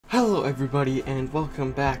Hello everybody and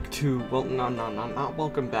welcome back to, well, not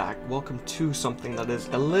welcome back, welcome to something that is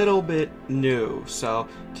a little bit new. So,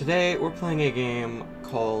 today we're playing a game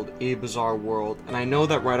called A Bizarre World, and I know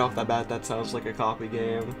that right off the bat that sounds like a copy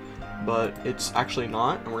game, but it's actually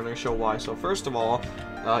not, and we're going to show why. So first of all,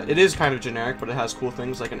 it is kind of generic, but it has cool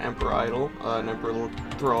things like an Emperor idol, an Emperor little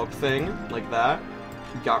throw-up thing, like that.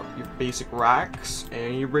 You got your basic racks,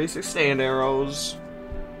 and your basic stand arrows,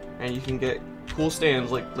 and you can get cool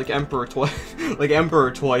stands like Emperor twice, like Emperor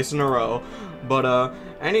twice in a row. But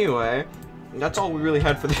anyway, that's all we really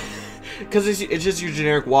had for the because it's just your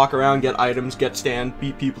generic walk around, get items, get stand,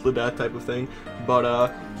 beat people to death type of thing.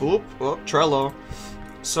 But Trello.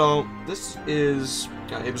 So this is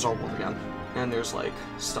A Bizarre World again, and there's like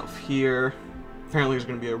stuff here. Apparently there's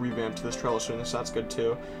gonna be a revamp to this Trello soon, so that's good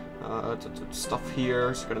too. Stuff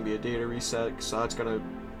here. It's gonna be a data reset, so that's gonna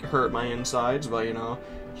hurt my insides, but you know,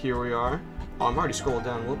 here we are. Oh, I'm already scrolling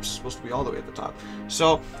down. Whoops, supposed to be all the way at the top.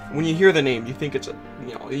 So when you hear the name, you think it's a,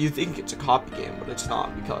 you think it's a copy game, but it's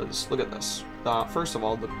not, because look at this. First of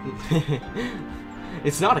all,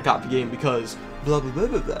 it's not a copy game because blah blah blah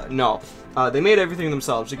blah blah. No, they made everything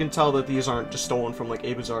themselves. You can tell that these aren't just stolen from like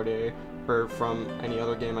A Bizarre Day or from any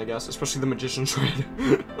other game, I guess, especially the Magician's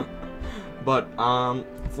Red. But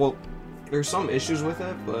well, there's some issues with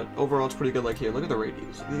it, but overall it's pretty good. Like here, look at the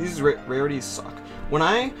rarities. These rarities suck. When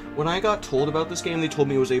I got told about this game, they told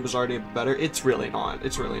me it was A Bizarre Day better. It's really not.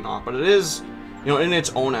 It's really not. But it is, you know, in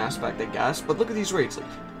its own aspect, I guess. But look at these rates. Like,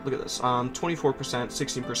 look at this. 24%,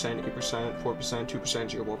 16%, 8%, 4%, 2%,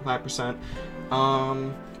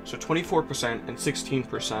 0.5%. So 24% and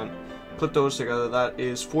 16%. Put those together, that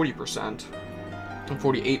is 40%. And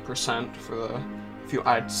 48% for the, if you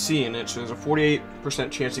add C in it. So there's a 48%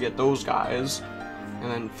 chance to get those guys. And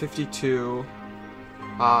then 52.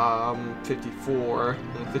 54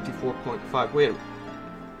 and 54.5. Wait,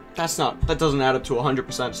 that doesn't add up to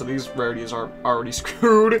 100%. So these rarities are already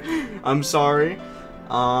screwed. I'm sorry.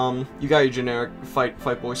 You got your generic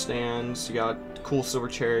fight boy stands. You got cool silver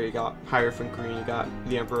cherry. You got Hierophant green. You got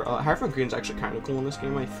the Emperor. Hierophant green's actually kind of cool in this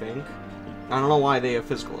game, I think. I don't know why they have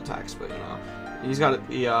physical attacks, but you know, he's got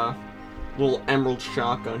the little emerald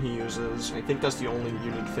shotgun he uses. I think that's the only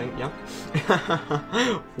unique thing. Yep.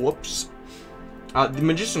 Whoops. The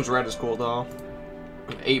Magician's Red is cool though.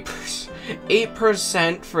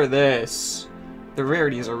 8% for this. The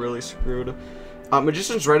rarities are really screwed.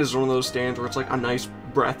 Magician's Red is one of those stands where it's like a nice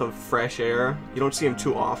breath of fresh air. You don't see him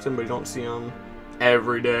too often, but you don't see him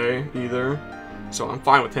every day either. So I'm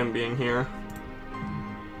fine with him being here.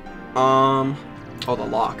 Oh, the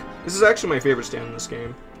lock. This is actually my favorite stand in this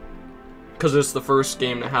game, because it's the first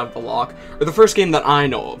game to have the lock, or the first game that I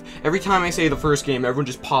know of. Every time I say the first game, everyone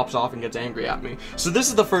just pops off and gets angry at me. So this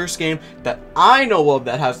is the first game that I know of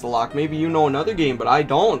that has the lock. Maybe you know another game, but I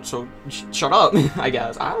don't, so shut up, I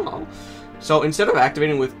guess. I don't know. So instead of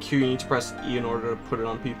activating with Q, you need to press E in order to put it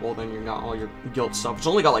on people, then you got all your guild stuff. It's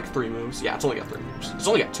only got like 3 moves. Yeah, it's only got 3 moves. It's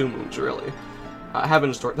only got 2 moves, really.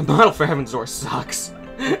 Heaven's Door. The model for Heaven's Door sucks.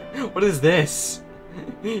 What is this?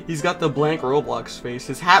 He's got the blank Roblox face.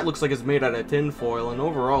 His hat looks like it's made out of tin foil, and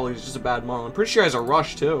overall he's just a bad model. I'm pretty sure he has a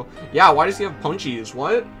rush too. Yeah, why does he have punchies?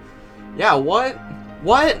 What? Yeah, what?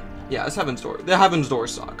 What? Yeah, it's Heaven's Door. The Heaven's Door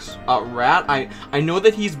sucks. Rat, I know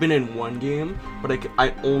that he's been in 1 game, but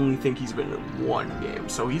I only think he's been in 1 game,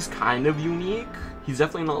 so he's kind of unique. He's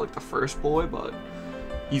definitely not like the first boy, but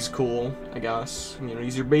he's cool, I guess. You know,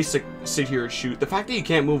 he's your basic sit here and shoot. The fact that you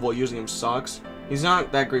can't move while using him sucks. He's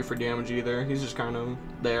not that great for damage either. He's just kind of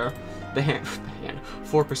there. The hand,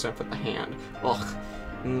 4% for the hand. Ugh.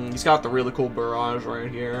 He's got the really cool barrage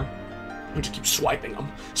right here. We just keep swiping him.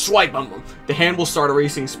 Swipe him. The hand will start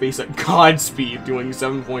erasing space at god speed, doing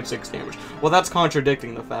 7.6 damage. Well, that's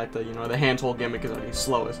contradicting the fact that, you know, the hand's whole gimmick is already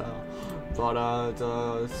slow as hell. But,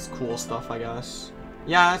 it's cool stuff, I guess.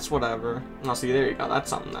 Yeah, it's whatever. Oh, see, there you go. That's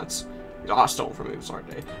something that's stolen from A Bizarre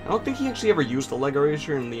Day. I don't think he actually ever used the leg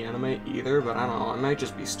erasure in the anime either, but I don't know, it might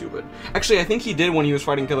just be stupid. Actually, I think he did when he was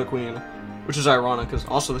fighting Killer Queen, which is ironic, because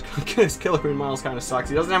also this Killer Queen models kind of sucks.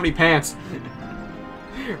 He doesn't have any pants.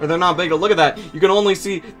 Or they're not big. Look at that. You can only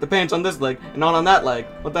see the pants on this leg, and not on that leg.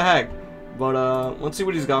 What the heck? But, let's see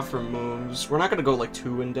what he's got for moves. We're not gonna go, like,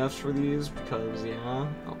 too in-depth for these, because, yeah.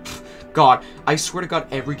 Oh, God, I swear to God,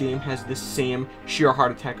 every game has the same sheer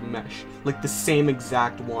heart attack mesh. Like, the same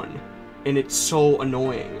exact one. And it's so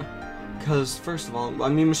annoying. Because, first of all, I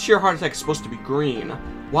mean, sheer heart attack is supposed to be green.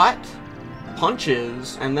 What?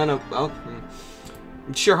 Punches, and then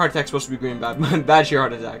sheer heart attack is supposed to be green, bad sheer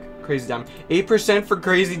heart attack. Crazy Diamond. 8% for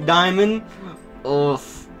Crazy Diamond? Ugh.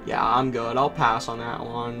 Yeah, I'm good. I'll pass on that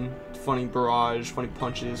one. Funny barrage, funny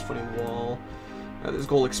punches, funny wall. This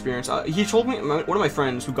goal experience. He told me, one of my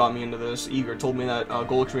friends who got me into this, Eager, told me that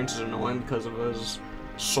goal experience is annoying because of his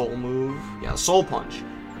soul move. Yeah, soul punch.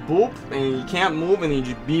 Boop, and you can't move, and then you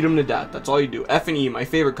just beat him to death. That's all you do. F and E, my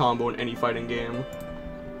favorite combo in any fighting game.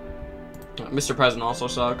 Mr. President also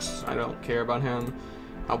sucks. I don't care about him.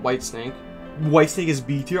 White Snake. White Snake is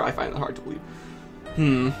B tier? I find that hard to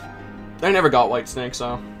believe. I never got White Snake,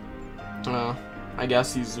 so... I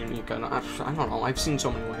guess he's unique. I don't know. I've seen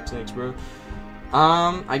so many White Snakes, bro.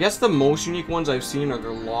 I guess the most unique ones I've seen are the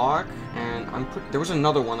Lock, and there was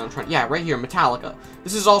another one I'm trying. Yeah, right here, Metallica.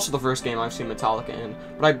 This is also the first game I've seen Metallica in,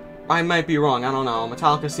 but I might be wrong. I don't know.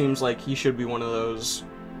 Metallica seems like he should be one of those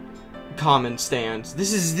common stands.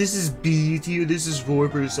 This is B tier. This is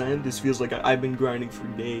 4%. This feels like I've been grinding for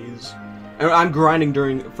days. I'm grinding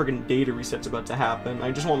during freaking data resets about to happen.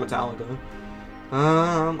 I just want Metallica.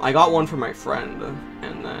 I got one for my friend,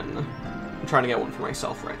 and then I'm trying to get one for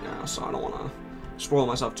myself right now, so I don't want to spoil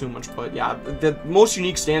myself too much. But yeah, the most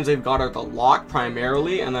unique stands they've got are the Lock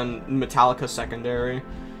primarily, and then Metallica secondary.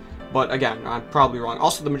 But again, I'm probably wrong.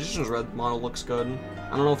 Also, the Magician's Red model looks good.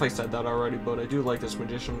 I don't know if I said that already, but I do like this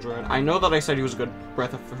Magician's Red. I know that I said he was a good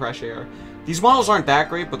breath of fresh air. These models aren't that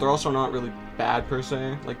great, but they're also not really bad per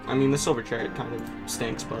se. Like, I mean, the Silver Chariot kind of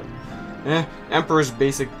stinks, but... Emperor's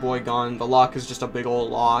basic boy gun. The Lock is just a big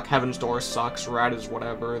old lock. Heaven's Door sucks. Rat is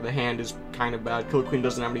whatever. The Hand is kind of bad. Killer Queen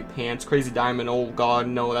doesn't have any pants. Crazy Diamond, oh god,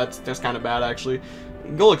 no, that's kind of bad actually.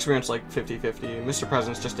 Goal experience like 50-50. Mr.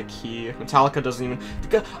 President's just a key. Metallica doesn't even...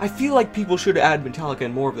 I feel like people should add Metallica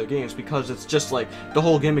in more of their games because it's just like the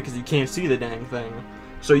whole gimmick is you can't see the dang thing.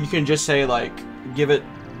 So you can just say like, give it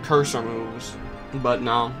cursor moves. But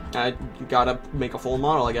no, I gotta make a full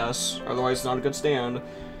model, I guess. Otherwise it's not a good stand.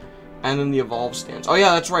 And then the Evolve stands. Oh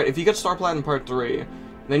yeah, that's right. If you get Star Platinum Part 3,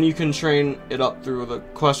 then you can train it up through the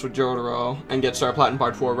quest with Jotaro and get Star Platinum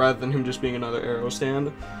Part 4 rather than him just being another arrow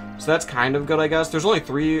stand. So that's kind of good, I guess. There's only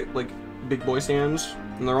 3, like, big boy stands,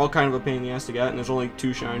 and they're all kind of a pain in the ass to get, and there's only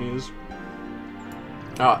 2 shinies.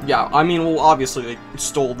 Yeah, I mean, well, obviously,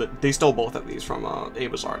 they stole both of these from, A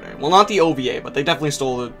Bizarre Day. Well, not the OVA, but they definitely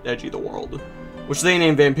stole the Edgy the World, which they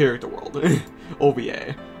named Vampiric the World.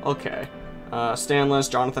 OVA. Okay. Stanless,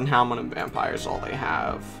 Jonathan Hammond, and Vampire's all they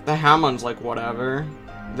have. The Hammond's like whatever.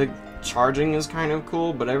 The charging is kind of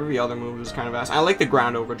cool, but every other move is kind of ass. I like the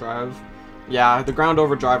ground overdrive. Yeah, the ground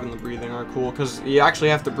overdrive and the breathing are cool, because you actually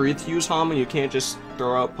have to breathe to use Hammond, you can't just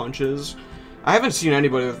throw out punches. I haven't seen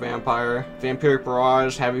anybody with Vampire. Vampiric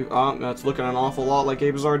Barrage, Heavy... Oh, that's looking an awful lot like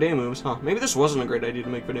A Bizarre Day moves, huh? Maybe this wasn't a great idea to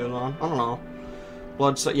make videos on. I don't know.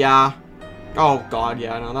 Bloodset, yeah. Oh god,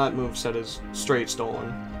 yeah, no, that moveset is straight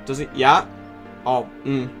stolen. Does he... Yeah? Oh,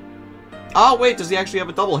 Oh, wait, does he actually have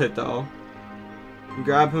a double hit, though? You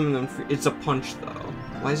grab him and then... It's a punch, though.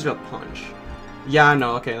 Why is it a punch? Yeah,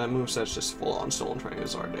 no, okay, that moveset's just full-on stolen from A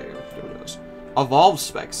Bizarre Day. Who knows? Evolve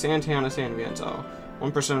Spec, Santana, Sanviento.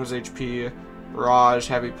 1% of his HP, Barrage,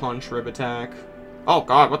 Heavy Punch, Rib Attack. Oh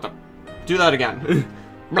god, what the... Do that again.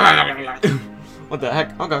 What the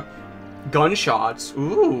heck? Okay. Gunshots.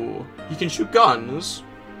 Ooh. He can shoot guns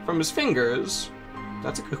from his fingers.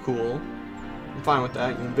 That's cool. I'm fine with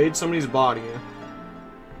that. You invade somebody's body.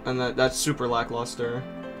 And that's super lackluster.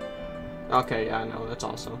 Okay, yeah, no, that's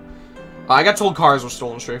awesome. I got told cars were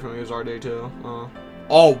stolen straight from Bizarre Day, too.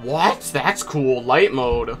 Oh, what? That's cool. Light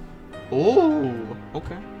mode. Ooh,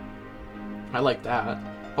 okay. I like that.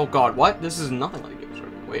 Oh god, what? This is nothing like it.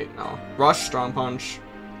 Wait, no. Rush, Strong Punch,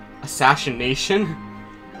 Assassination?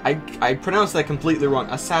 I pronounced that completely wrong.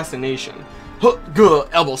 Assassination. Huh, good.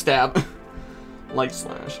 Elbow stab. Light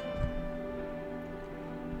Slash.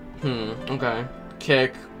 Okay.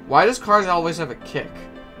 Kick. Why does Cars always have a kick?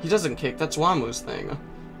 He doesn't kick. That's Wamu's thing.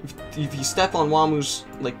 If you step on Wamu's,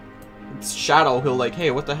 like, shadow, he'll like,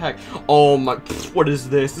 hey, what the heck? Oh my, what is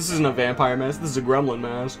this? This isn't a vampire mask, this is a gremlin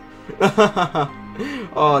mask.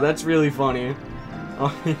 Oh, that's really funny.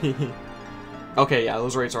 Okay, yeah,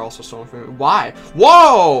 those rates are also stolen from me. Why?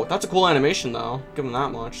 Whoa! That's a cool animation, though. Give him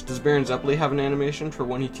that much. Does Baron Zeppeli have an animation for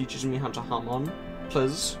when he teaches me how to hum on?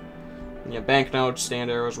 Please. Yeah, banknotes, stand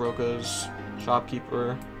arrows, rokas,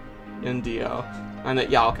 shopkeeper, Indio. And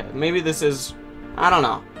yeah, okay. Maybe this is... I don't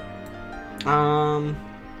know.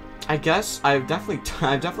 I guess I've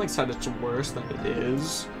definitely said it's worse than it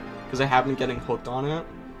is, because I have been getting hooked on it.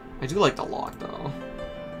 I do like the Lock, though.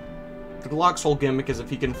 The Lock's whole gimmick is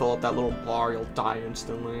if he can fill up that little bar, you'll die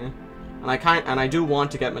instantly. And I do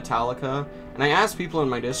want to get Metallica. And I asked people in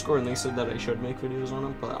my Discord, and they said that I should make videos on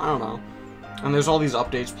it, but I don't know. And there's all these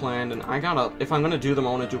updates planned, and I gotta, if I'm gonna do them,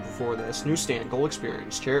 I want to do it before this. New stand, Goal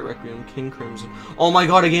Experience, Chariot Requiem, King Crimson. Oh my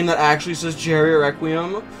god, a game that actually says Chariot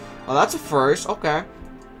Requiem? Oh, that's a first. Okay.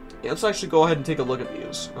 let's actually go ahead and take a look at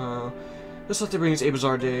these. This let bring us A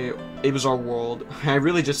Bizarre World. I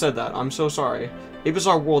really just said that. I'm so sorry. A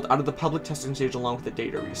Bizarre World out of the public testing stage along with the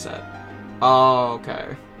data reset. Oh,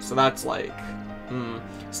 okay. So that's like,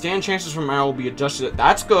 stand chances from now will be adjusted.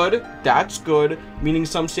 That's good. That's good. Meaning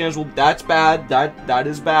some stands will. That's bad. That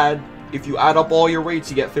is bad. If you add up all your rates,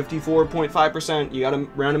 you get 54.5%. You gotta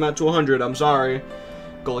round them out to 100. I'm sorry.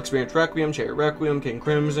 Goal Experience Requiem, Chariot Requiem, King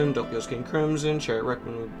Crimson, Doppio's King Crimson, Chariot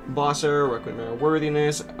Requiem Bosser, Requiem Era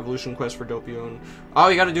Worthiness, Evolution Quest for Doppio, and... Oh,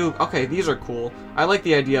 you gotta do... Okay, these are cool. I like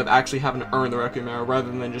the idea of actually having to earn the Requiem Era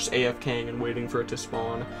rather than just AFKing and waiting for it to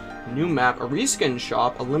spawn. New map, a reskin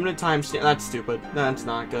shop, a limited time stand... That's stupid. That's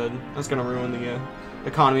not good. That's gonna ruin the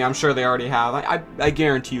economy. I'm sure they already have. I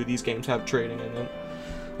guarantee you these games have trading in it.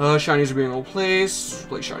 Shinies are being replaced.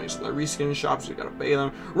 Play shinies in the reskin shops. You gotta pay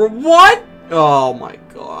them. What? Oh my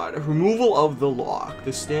god. Removal of the lock.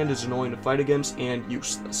 This stand is annoying to fight against and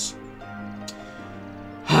useless.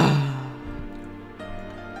 Are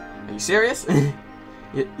you serious?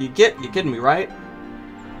 you kidding me, right?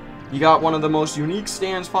 You got one of the most unique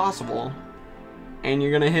stands possible, and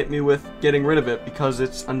you're gonna hit me with getting rid of it because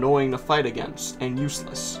it's annoying to fight against and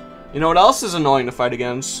useless. You know what else is annoying to fight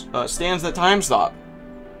against? Stands that time stop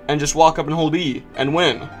and just walk up and hold E and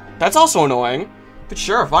win. That's also annoying. But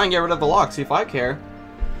sure, fine, get rid of the lock, see if I care.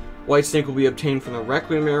 White Snake will be obtained from the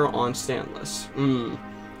Requiem Era on standless.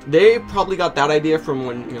 They probably got that idea from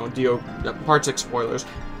when, you know, Dio, Part 6 spoilers,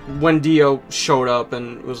 when Dio showed up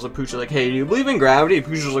and was like, Poochie like, hey, do you believe in gravity?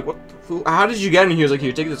 Poochie was like, what the fool? How did you get in here? He was like,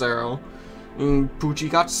 here, take this arrow. And Poochie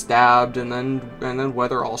got stabbed, and then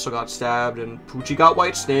Weather also got stabbed, and Poochie got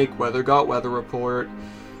White Snake, Weather got Weather Report.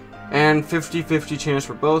 And 50-50 chance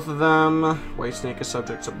for both of them. White Snake is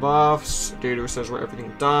subject to buffs. Data says where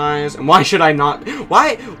everything dies. And why should I not?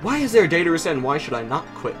 Why is there a data reset and why should I not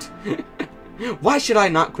quit? Why should I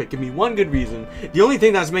not quit? Give me one good reason. The only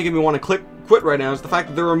thing that's making me want to quit right now is the fact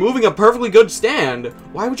that they're removing a perfectly good stand.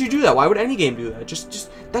 Why would you do that? Why would any game do that?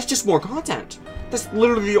 That's just more content. That's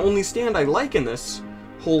literally the only stand I like in this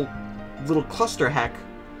whole little cluster heck.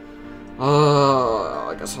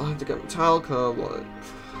 I guess I'll have to get Metallica. What?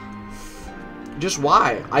 Just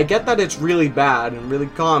why? I get that it's really bad and really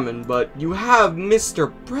common, but you have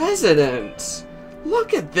Mr. President.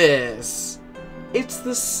 Look at this. It's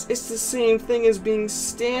the same thing as being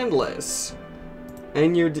standless.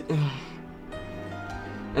 And you're...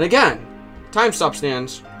 And again, time stop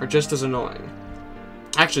stands are just as annoying.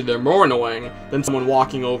 Actually, they're more annoying than someone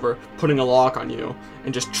walking over, putting a lock on you,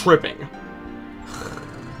 and just tripping.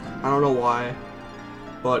 I don't know why,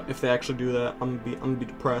 but if they actually do that, I'm gonna be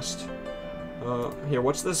depressed. Here,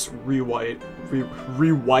 what's this? Rewrite.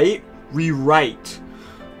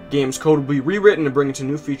 Game's code will be rewritten to bring it to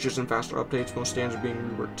new features and faster updates. Most stands are being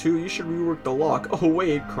reworked too. You should rework the lock. Oh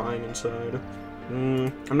wait, crying inside.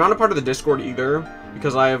 I'm not a part of the Discord either,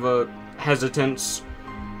 because I have a hesitance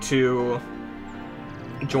to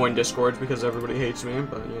join Discords because everybody hates me,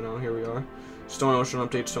 but you know, here we are. Stone Ocean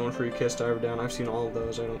update, Stone Free, Kiss, Diver Down. I've seen all of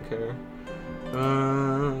those, I don't care.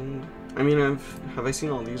 I mean, have I seen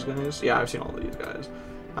all these guys? Yeah, I've seen all of these guys.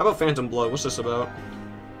 How about Phantom Blood? What's this about?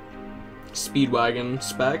 Speedwagon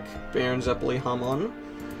Spec, Baron Zeppeli Hamon.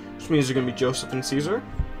 Which means they're gonna be Joseph and Caesar.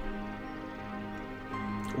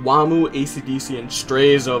 Wamu, AC/DC, and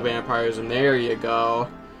Strazo vampires, and there you go.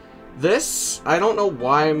 This, I don't know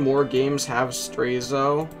why more games have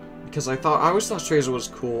Strazo, because I always thought Strazo was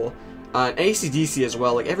cool. AC/DC as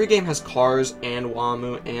well. Like, every game has Cars and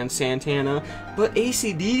Wamu and Santana, but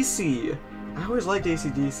AC/DC, I always liked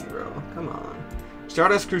AC/DC, bro. Come on.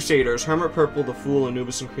 Stardust Crusaders, Hermit Purple, The Fool,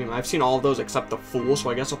 Anubis, and Cream. I've seen all of those except The Fool, so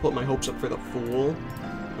I guess I'll put my hopes up for The Fool.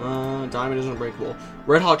 Diamond is Unbreakable.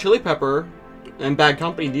 Red Hot Chili Pepper and Bad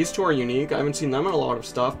Company, these two are unique. I haven't seen them in a lot of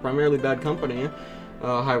stuff, primarily Bad Company.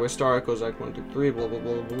 Highway Star, Echoes, Act 1 through 3, blah, blah,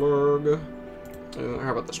 blah, blah, blah.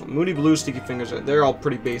 How about this one? Moody Blues, Sticky Fingers, they're all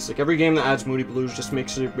pretty basic. Every game that adds Moody Blues just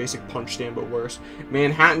makes it a basic punch stand, but worse.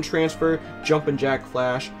 Manhattan Transfer, Jumpin' Jack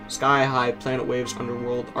Flash, Sky High, Planet Waves,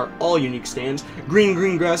 Underworld are all unique stands.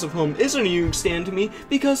 Green Grass of Home isn't a unique stand to me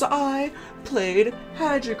because I played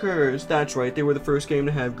Hadgikers. That's right, they were the first game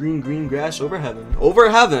to have green grass over heaven. Over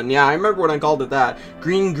heaven, yeah, I remember when I called it that.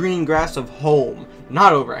 Green Grass of Home,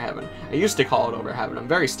 not over heaven. I used to call it over heaven, I'm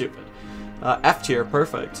very stupid. F tier,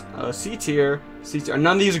 perfect. C tier. None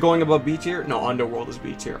of these are going above B tier. No, Underworld is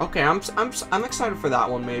B tier. Okay, I'm excited for that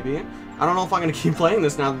one. Maybe. I don't know if I'm gonna keep playing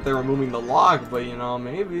this now that they're removing the log, but you know,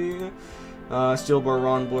 maybe. Steelbur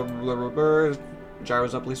Run, blah blah blah blah.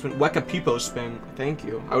 Gyro's Up, Spin. Weka Pipo Spin. Thank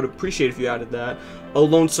you. I would appreciate if you added that. Oh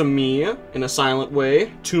Lonesome Me in a silent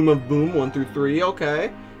way. Tomb of Boom 1 through 3.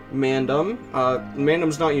 Okay. Mandem.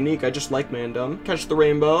 Mandem's not unique. I just like Mandem. Catch the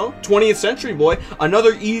Rainbow. 20th Century Boy.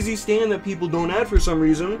 Another easy stand that people don't add for some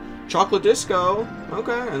reason. Chocolate Disco.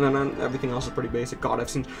 Okay, and then everything else is pretty basic. God, I've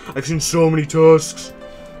seen so many tusks.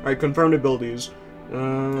 All right, confirmed abilities. All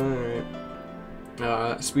right.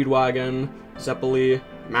 Speedwagon, Zeppeli,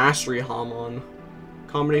 Mastery Hamon.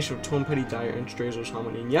 Combination of Tone Petty Dire and Drazo's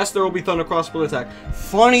Hamon. Yes, there will be Thundercross Split Attack.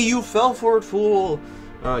 Funny you fell for it, fool.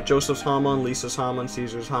 Joseph's Hamon, Lisa's Hamon,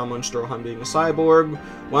 Caesar's Hamon, Strohan being a cyborg,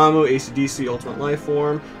 Wamu, AC/DC, Ultimate Life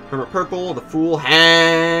Form, Hermit Purple, the Fool,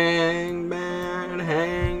 Hanged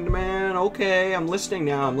Man. Okay, I'm listening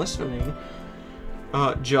now. I'm listening.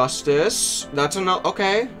 Justice. That's enough.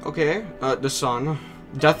 Okay. The Sun.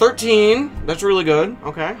 Death 13. That's really good.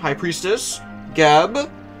 Okay. High Priestess.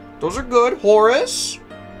 Geb. Those are good. Horus.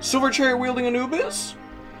 Silver Cherry wielding Anubis.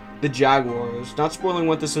 The Jaguars. Not spoiling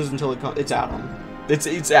what this is until it comes. It's Adam.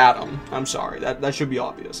 It's Adam. I'm sorry. That should be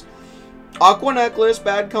obvious. Aqua Necklace.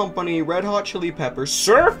 Bad Company. Red Hot Chili Peppers.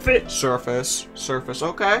 Surface.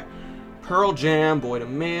 Okay. Pearl Jam. Boy to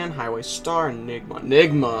Man. Highway Star. Enigma.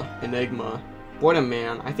 Boy to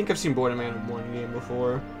Man. I think I've seen Boy to Man in one game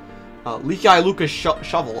before. Leaky Eye Lucas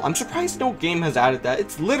Shovel. I'm surprised no game has added that.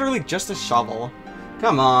 It's literally just a shovel.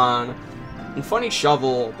 Come on. And Funny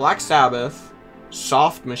Shovel. Black Sabbath.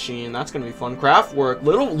 Soft Machine. That's gonna be fun. Craftwork.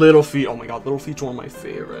 Little Feet. Oh my god, Little Feet's one of my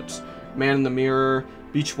favorites. Man in the Mirror.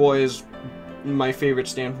 Beach Boys. My favorite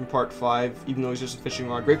stand from Part 5, even though he's just a fishing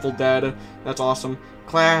rod. Grateful Dead. That's awesome.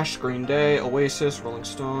 Clash. Green Day. Oasis. Rolling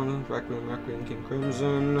Stone. Requiem. King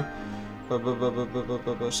Crimson.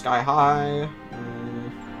 Sky High.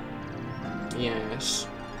 Yes.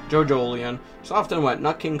 JoJolian. Soft and Wet.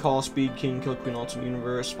 Nut King, Call, Speed King, Kill Queen, Ultimate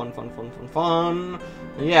Universe. Fun.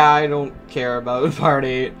 Yeah, I don't care about Part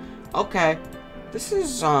 8. Okay. This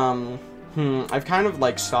is, I've kind of,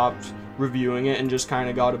 like, stopped reviewing it and just kind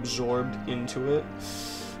of got absorbed into it.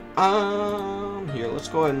 Here, let's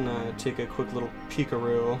go ahead and take a quick little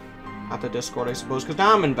peekaroo at the Discord, I suppose, because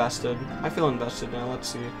now I'm invested. I feel invested now. Let's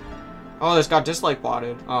see. Oh, this got dislike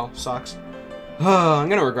botted. Oh, sucks. I'm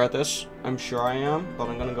gonna regret this. I'm sure I am, but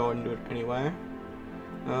I'm gonna go ahead and do it anyway.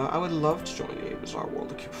 I would love to join the Bizarre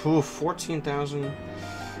World. Ooh, 14,000.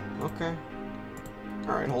 Okay.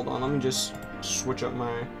 Alright, hold on. Let me just switch up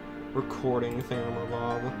my recording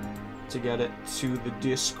thingamabob to get it to the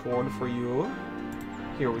Discord for you.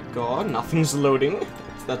 Here we go. Nothing's loading.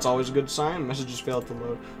 That's always a good sign. Messages failed to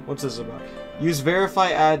load. What's this about? Use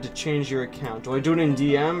Verify Ad to change your account. Do I do it in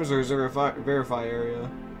DMs or is there a Verify area?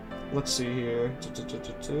 Let's see here.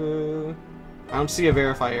 I don't see a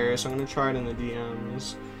Verify area, so I'm going to try it in the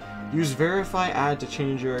DMs. Use Verify Ad to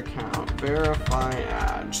change your account. Verify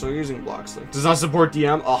Ad. So you're using Bloxlink. Does not support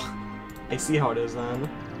DM? Oh, I see how it is then.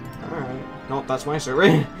 Alright. Nope, that's my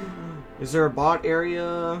server. Is there a bot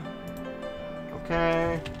area?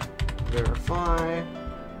 Okay. Verify.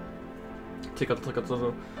 Click up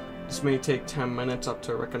the... This may take 10 minutes up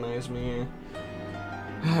to recognize me.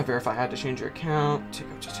 Verify I had to change your account. Take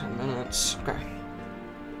up to 10 minutes. Okay.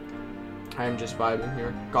 I am just vibing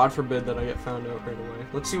here. God forbid that I get found out right away.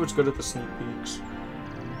 Let's see what's good at the sneak peeks.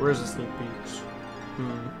 Where is the sneak peeks?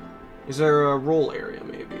 Is there a roll area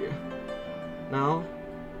maybe? No?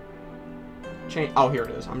 Oh, here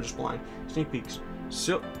it is. I'm just blind. Sneak peeks.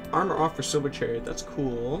 Armor off for Silver Chariot. That's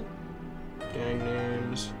cool. Gang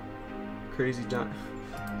names. Crazy done.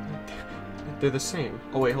 They're the same.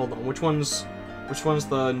 Oh wait, hold on. Which one's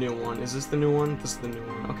the new one? Is this the new one? This is the new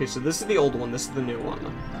one. Okay, so this is the old one. This is the new one.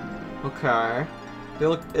 Okay.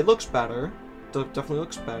 It looks better. Definitely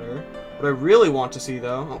looks better. What I really want to see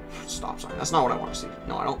though, oh, stop sign. That's not what I want to see.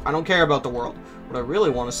 No, I don't care about the world. What I really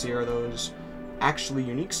want to see are those actually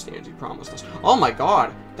unique stands you promised us. Oh my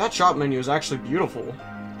god, that shop menu is actually beautiful.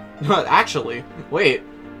 Actually, wait,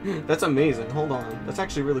 that's amazing. Hold on, that's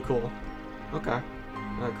actually really cool. Okay.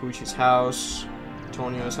 Koichi's house,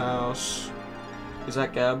 Antonio's house. Is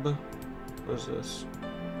that Geb? What is this?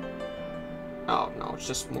 Oh no, it's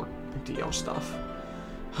just more Dio stuff.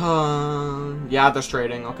 Yeah, there's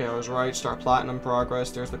trading. Okay, I was right. Start Platinum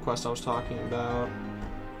progress. There's the quest I was talking about.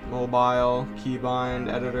 Mobile,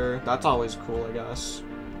 keybind, editor. That's always cool, I guess.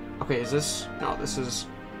 Okay, is this? No, this is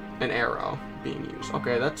an arrow being used.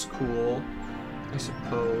 Okay, that's cool. I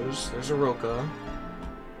suppose. There's a Roka.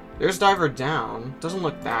 There's Diver Down. Doesn't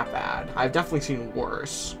look that bad. I've definitely seen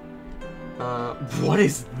worse. What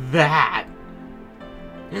is that?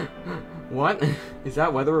 What? Is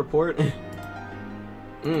that weather report?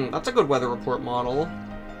 That's a good weather report model.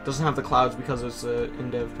 Doesn't have the clouds because it's an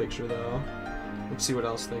in-dev picture, though. Let's see what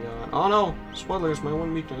else they got. Oh, no! Spoilers, my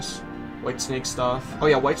one weakness. White Snake stuff. Oh,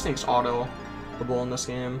 yeah, White Snake's auto-able in this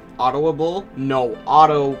game. Auto-able? No,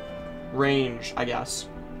 auto... range, I guess,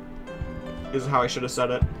 is how I should have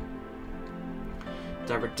said it.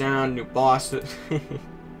 Diver down, new boss.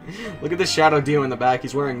 Look at the Shadow Dio in the back.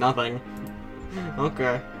 He's wearing nothing.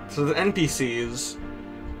 Okay. So the NPCs.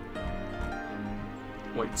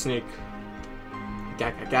 White Snake.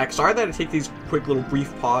 Gak. Sorry that I take these quick little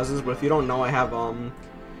brief pauses, but if you don't know, I have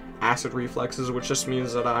acid reflexes, which just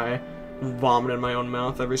means that I vomit in my own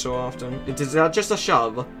mouth every so often. It's just a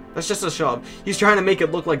shove. That's just a shove. He's trying to make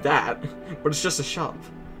it look like that, but it's just a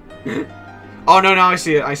shove. Oh, no, I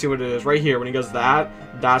see it. I see what it is. Right here, when he does that,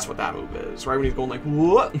 that's what that move is. Right when he's going like,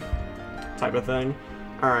 what? Type of thing.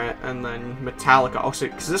 Alright, and then Metallica. Oh, so,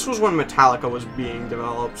 because this was when Metallica was being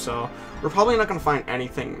developed, so we're probably not going to find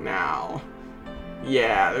anything now.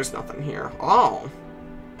 Yeah, there's nothing here. Oh.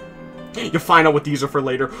 You'll find out what these are for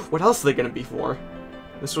later. What else are they going to be for?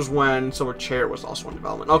 This was when Silver Chair was also in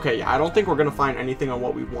development. Okay, yeah, I don't think we're going to find anything on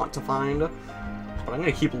what we want to find. But I'm going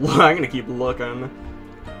to keep looking.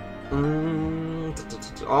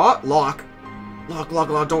 Oh, lock.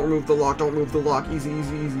 Lock. Don't remove the lock. Easy.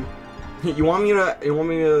 You want me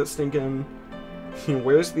to stink in?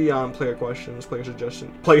 Where's the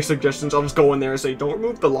player suggestions? I'll just go in there and say, don't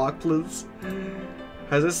remove the lock, please.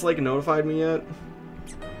 Has this like notified me yet?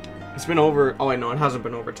 It's been over. Oh wait, no, it hasn't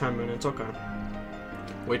been over 10 minutes. Okay.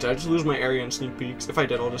 Wait, did I just lose my area in sneak peeks? If I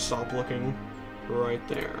did, I'll just stop looking right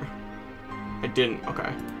there. I didn't.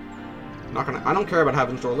 Okay. I don't care about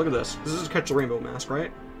Heaven's Door. Look at this. This is Catch the Rainbow mask,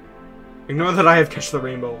 right? Ignore that I have Catch the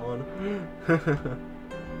Rainbow on.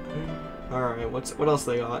 Alright, what else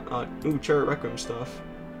they got? Ooh, Chariot Requiem stuff.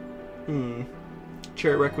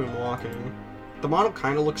 Chariot Requiem walking. The model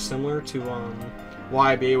kind of looks similar to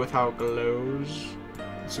YB with how it glows.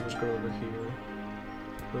 Let's see what's good over here.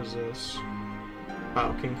 What is this?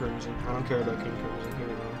 Oh, King Crimson. I don't care about King Crimson. Here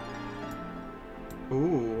we go.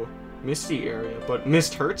 Ooh, Misty area, but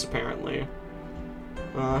Mist hurts apparently.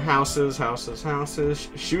 Houses.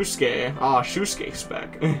 Shusuke. Ah, Shusuke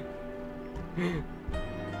spec.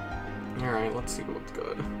 Alright, let's see what's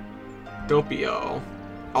good. Doppio.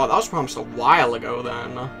 Oh, that was promised a while ago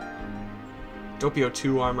then. Doppio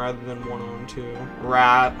 2 arm rather than 1 arm 2.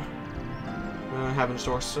 Rat. Heaven's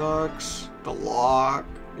Door sucks. The lock,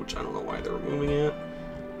 which I don't know why they're removing it.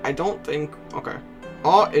 I don't think... Okay.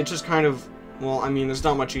 Oh, it just kind of... Well, I mean, there's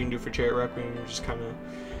not much you can do for Chariot Requiem. You just kind of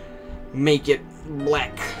make it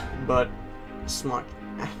black. But it's not...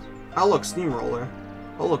 Oh, look, Steamroller.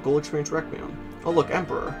 Oh, look, Gold Experience Requiem. Oh, look,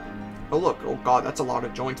 Emperor. Oh, look. Oh, God, that's a lot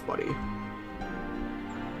of joints, buddy.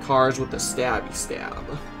 Cars with the stabby stab.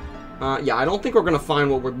 Yeah, I don't think we're going to find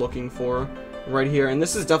what we're looking for right here. And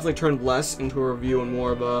this has definitely turned less into a review and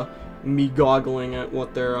more of a me goggling at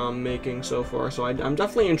what they're making so far. So I'm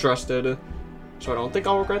definitely interested. So I don't think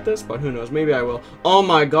I'll regret this, but who knows? Maybe I will. Oh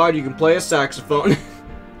my God, you can play a saxophone.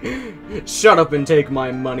 Shut up and take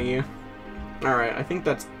my money. Alright, I think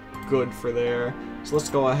that's good for there. So let's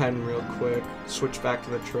go ahead and real quick switch back to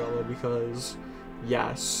the Trello because,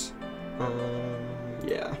 yes.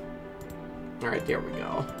 Yeah. Alright, there we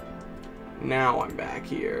go. Now I'm back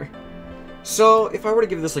here. So, if I were to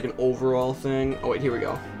give this like an overall thing... Oh wait, here we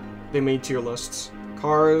go. They made tier lists.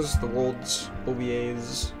 Cars, the world's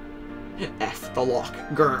OVAs. F, the lock.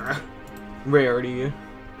 Grr. Rarity.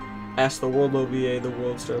 S, the world OVA, the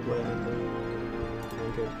world Starblade.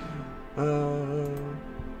 Okay.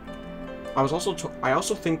 I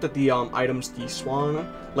also think that the items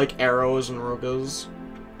despawn, like arrows and rogas.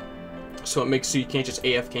 So it makes so you can't just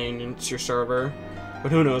AFK into your server.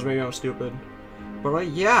 But who knows, maybe I'm stupid. But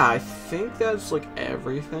yeah, I think that's like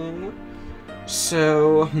everything.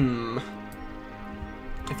 So,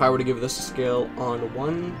 if I were to give this a scale on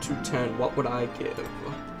 1 to 10, what would I give?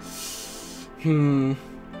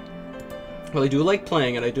 Well, I do like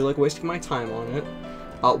playing it. I do like wasting my time on it.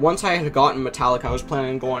 Once I had gotten Metallica, I was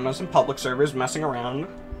planning on going on some public servers, messing around,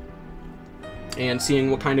 and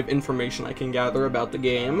seeing what kind of information I can gather about the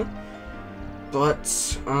game. But,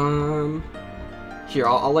 here,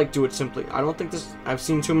 I'll like do it simply. I don't think this... I've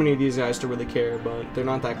seen too many of these guys to really care, but they're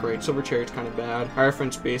not that great. Silver Chariot's kind of bad.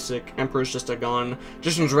 Hierophant's basic. Emperor's just a gun.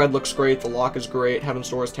 Magician's Red looks great. The Lock is great. Heaven's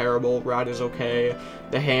Door is terrible. Rat is okay.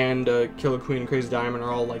 The Hand, Killer Queen, Crazy Diamond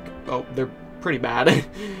are all like... Oh, they're pretty bad.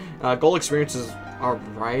 Gold Experience is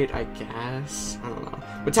alright, I guess. I don't know.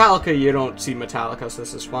 Metallica, you don't see Metallica, so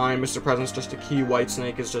this is fine. Mr. President's just a key. White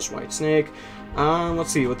Snake is just White Snake.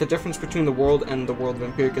 Let's see, what the difference between the world and the world of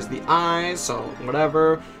Empiric is the eyes, so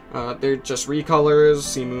whatever. They're just recolors.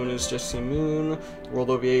 Sea Moon is just Sea Moon. The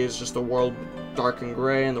world OVA is just the world dark and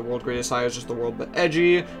gray, and the world greatest eye is just the world but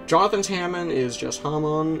edgy. Jonathan's Hammond is just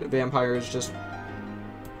Hamon. Vampire is just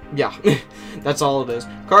yeah, that's all it is.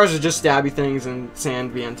 Cars are just stabby things, and San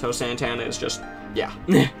Viento Santana is just, yeah.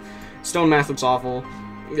 Stone Math looks awful.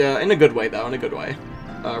 Yeah, in a good way, though, in a good way.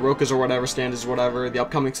 Rokas or whatever, standards whatever. The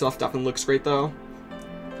upcoming stuff definitely looks great, though.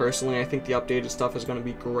 Personally, I think the updated stuff is going to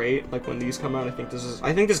be great. Like, when these come out, I think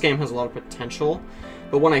this game has a lot of potential.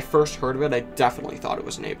 But when I first heard of it, I definitely thought it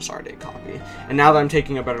was an Avis Arcade copy. And now that I'm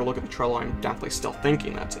taking a better look at the trailer, I'm definitely still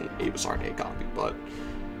thinking that's an Avis Arcade copy, but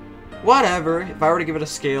whatever. If I were to give it a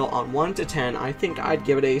scale on 1 to 10, I think I'd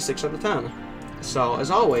give it a 6 out of 10. So, as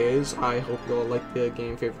always, I hope you all like the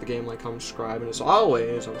game, favorite the game, like, comment, subscribe, and as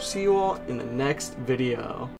always, I'll see you all in the next video.